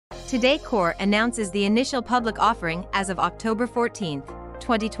Today Core announces the initial public offering as of October 14,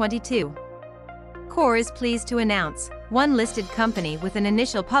 2022. Core is pleased to announce one listed company with an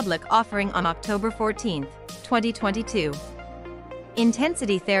initial public offering on October 14, 2022.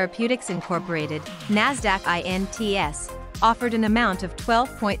 Intensity Therapeutics Incorporated, NASDAQ INTS, offered an amount of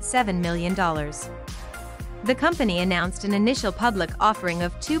 $12.7 million. The company announced an initial public offering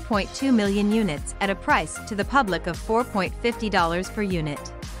of 2.2 million units at a price to the public of $4.50 per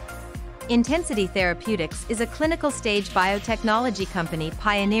unit. Intensity Therapeutics is a clinical-stage biotechnology company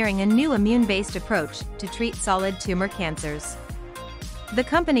pioneering a new immune-based approach to treat solid tumor cancers. The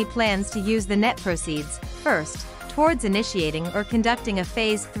company plans to use the net proceeds, first, towards initiating or conducting a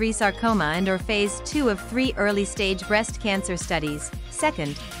Phase 3 sarcoma and/or Phase 2 of 3 early-stage breast cancer studies,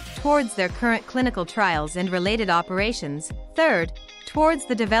 second, towards their current clinical trials and related operations, third, towards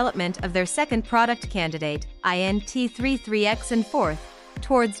the development of their second product candidate, INT33X, and fourth,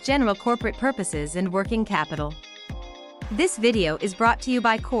 towards general corporate purposes and working capital. This video is brought to you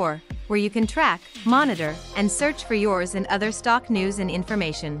by Core, where you can track, monitor, and search for yours and other stock news and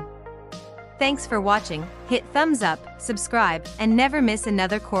information. Thanks for watching. Hit thumbs up, subscribe, and never miss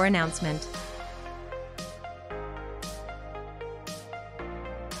another Core announcement.